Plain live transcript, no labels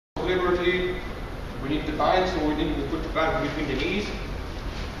deliberately. We need the band, so we need to put the band between the knees,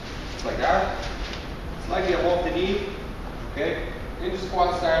 like that. Slightly above the knee, okay? Into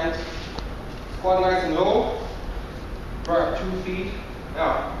squat stance. Squat nice and low. Grab 2 feet.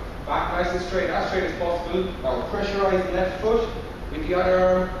 Now, back nice and straight, as straight as possible. Now, pressurize the left foot with the other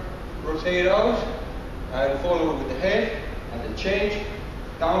arm. Rotate out and follow with the head, and then change.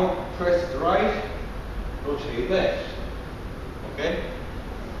 Down, press the right, rotate left. Okay?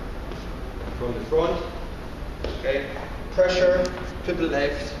 From the front. Okay? Pressure to the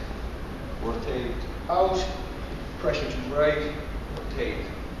left, rotate out, pressure to the right, rotate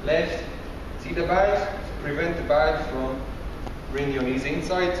left. See the band? Prevent the band from bringing your knees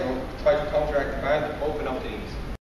inside, so try to counteract the band, open up the knees.